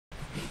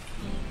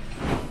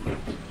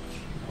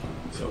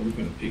So we're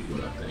gonna pick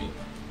what I think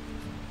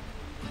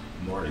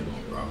Marty gonna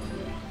rock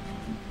with.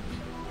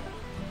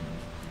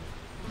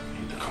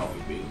 Get the coffee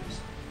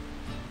beans.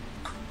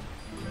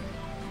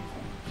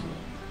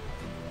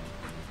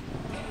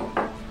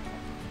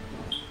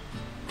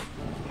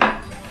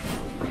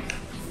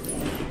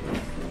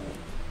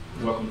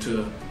 Welcome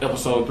to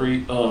episode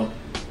 3 of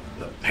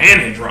the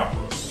Panty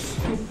Droppers.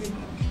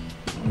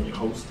 I'm your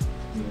host.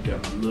 We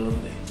got my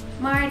lovely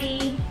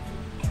Marty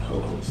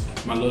co-host.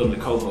 My lovely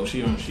co-host.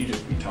 She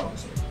just be talking,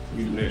 so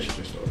we do that. She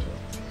just start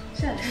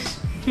talking. Shush.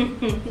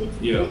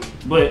 Yeah,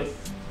 but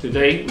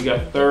today we got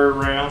the third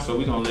round, so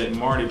we're gonna let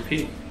Marty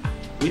pick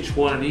which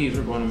one of these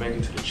we're gonna make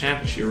it to the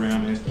championship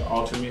round. And it's the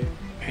ultimate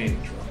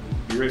panty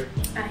dropper. You ready?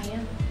 I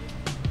am.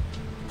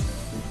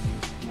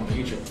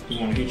 You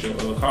wanna hit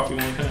your coffee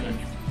one time?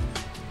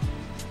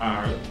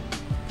 Alright.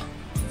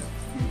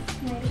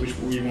 Which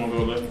one you wanna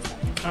go left?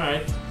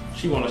 Alright.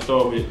 She wanna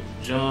start with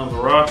John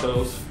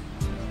Barato's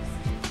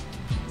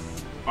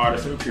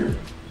Artisan Pure.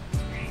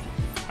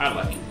 I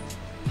like it.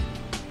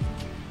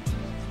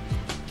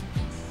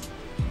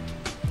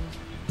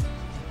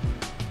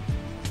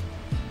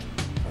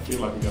 I feel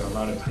like we got a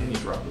lot of panty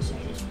droppers on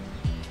this one.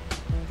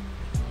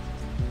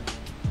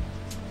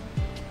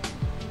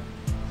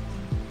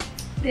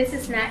 This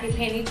is not a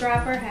panty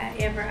dropper,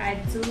 however, I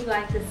do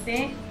like the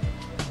scent.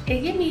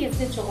 It gives me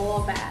essential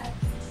oil vibes.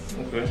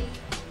 Okay.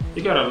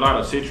 You got a lot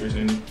of citrus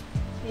in it.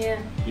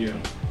 Yeah. Yeah.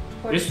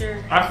 For sure.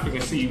 I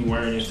can see you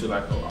wearing this to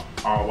like a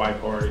all white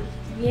party.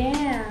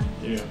 Yeah.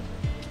 Yeah.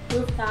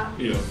 Rooftop.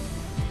 Yeah.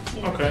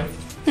 Yeah. Okay.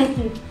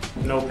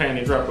 No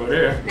panty dropper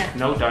there.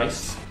 No. No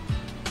dice.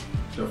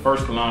 The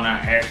first cologne I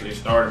actually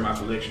started my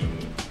collection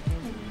with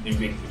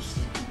Invictus.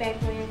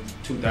 Back when?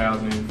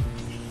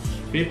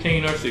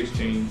 2015 or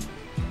 16.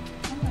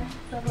 Okay.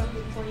 So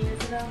roughly 4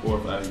 years ago? 4 or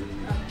 5 years ago.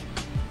 Okay.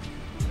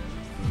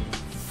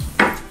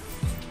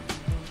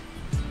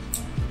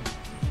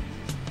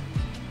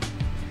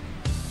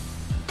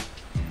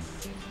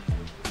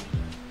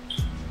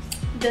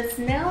 The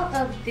smell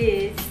of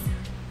this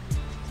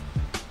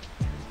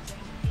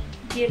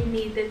give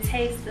me the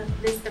taste of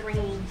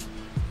Listerine.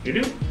 You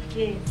do?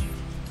 Yes.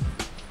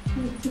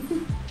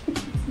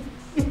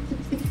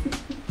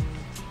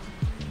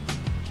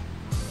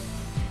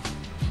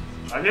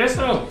 I guess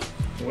so.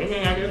 I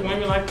guess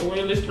women like the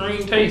way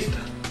Listerine tastes.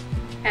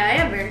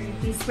 However,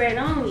 if you spread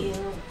on you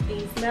and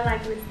you smell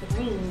like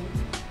Listerine,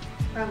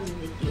 probably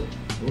with you.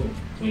 Ooh,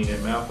 clean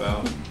that mouth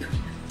out.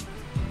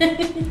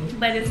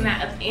 But it's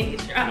not a panty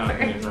dropper. Not a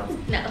panty dropper.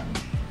 No.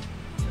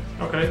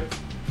 Okay.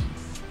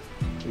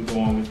 We go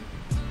on with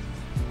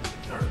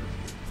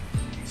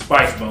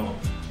Spice Bomb.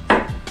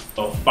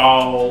 A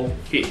fall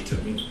hit to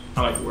me.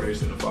 I like to wear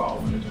this in the fall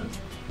winter time.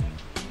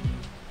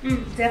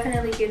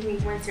 Definitely gives me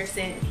winter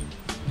scent.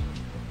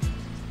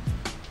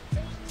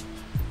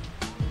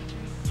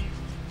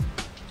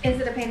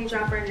 Is it a panty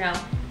dropper? No.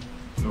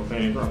 No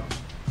panty dropper.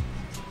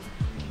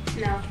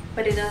 No,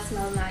 but it does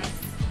smell nice.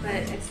 But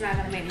it's not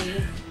gonna make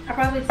me. I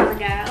probably tell a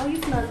guy, "Oh,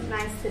 you smell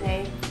nice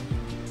today,"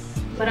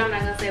 but I'm not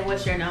gonna say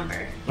what's your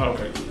number.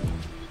 Okay.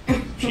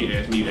 She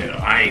asked me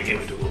that. I ain't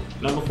give it to her.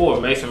 Number 4,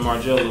 Mason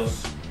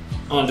Margiela's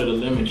Under the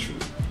Lemon Tree.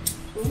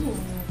 Ooh,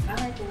 I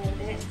like the way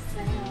that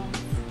sounds.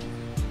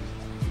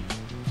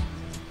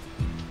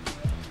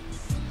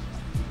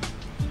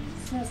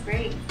 Smells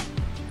great.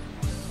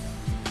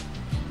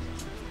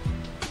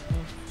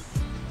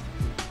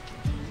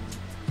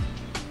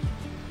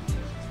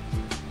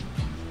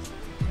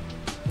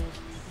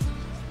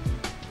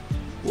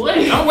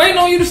 Wait, I'm waiting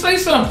on you to say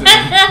something.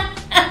 Got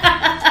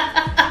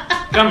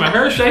my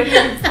hair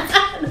shaking.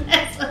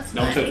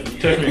 Don't touch me.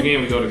 Touch me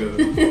again, we go together.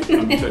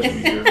 Don't be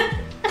touching me, girl.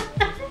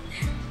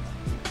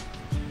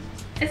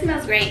 It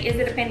smells great. Is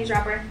it a panty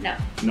dropper? No.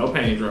 No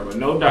panty dropper.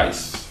 No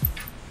dice.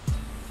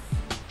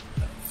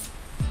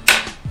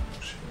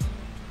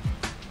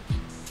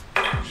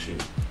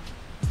 Shit.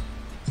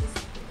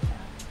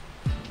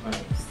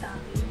 Right. Stop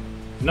it.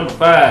 Number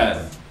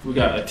 5, we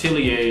got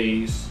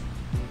Atelier's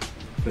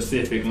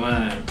Pacific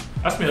Lime.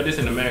 I smelled this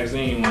in the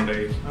magazine one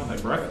day. I was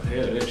like, bro, I got the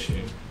hell of that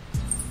shit.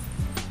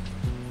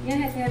 You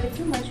don't have to have it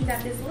too much. You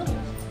got this little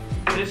one.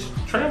 It's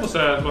travel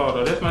size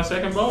bottle. That's my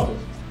second bottle.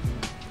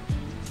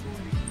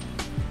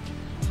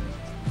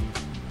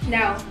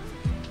 No.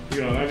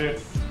 You don't like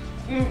that?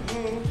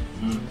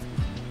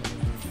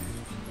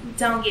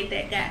 Don't get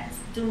that, guys.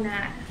 Do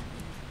not.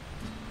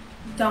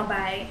 Don't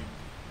buy it.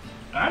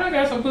 I done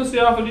got some pussy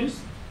off of this.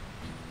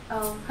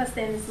 Oh, her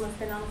standards must have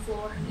been on the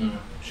floor.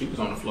 She was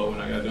on the floor when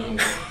I got done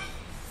with it.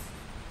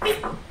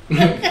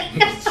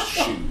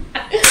 Shoot.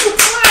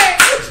 What?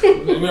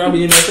 I'll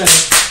be in there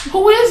saying,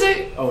 who is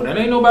it? Oh, that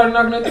ain't nobody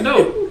knocking at the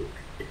door.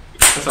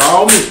 That's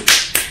all me.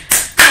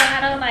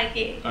 I don't like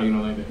it. Oh, you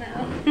don't like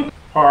that? No.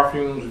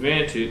 Parfumes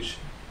Vintage.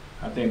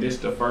 I think this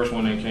is the first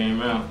one that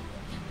came out.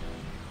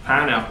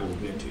 Pineapple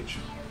Vintage.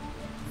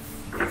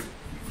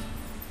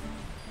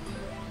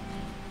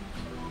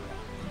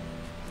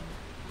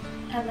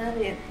 I love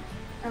it.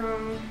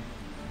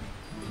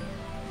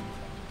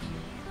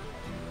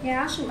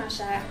 Yeah, I'll shoot my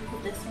shot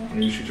with this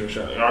one. You shoot your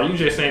shot. Are you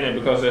just saying that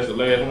because that's the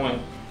last one?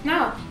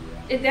 No,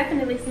 it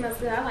definitely smells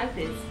good. I like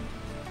this.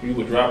 You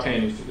would drop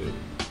panties to this.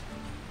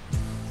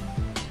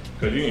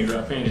 Because you ain't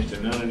drop panties to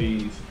none of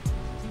these.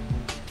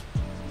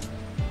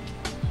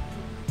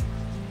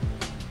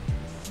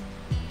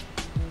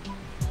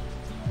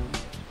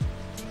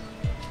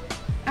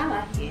 I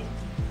like it.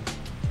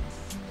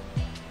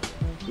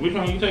 Which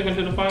one you taking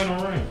to the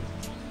final round?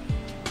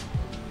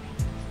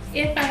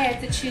 If I had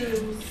to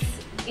choose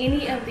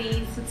any of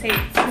these to take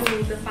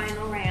to the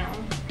final round,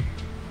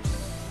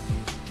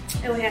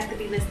 it would have to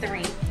be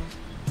Listerine.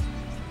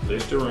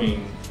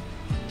 Listerine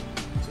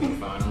to the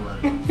final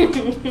round.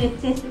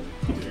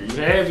 There you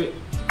have it.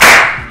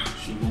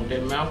 She want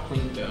that mouth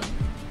cleaned up.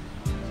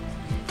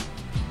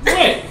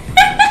 What?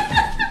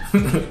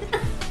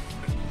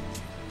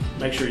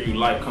 Make sure you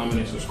like, comment,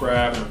 and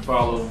subscribe, and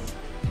follow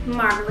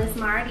Marvelous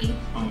Marty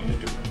on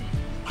Instagram.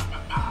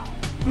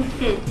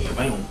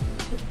 Bam.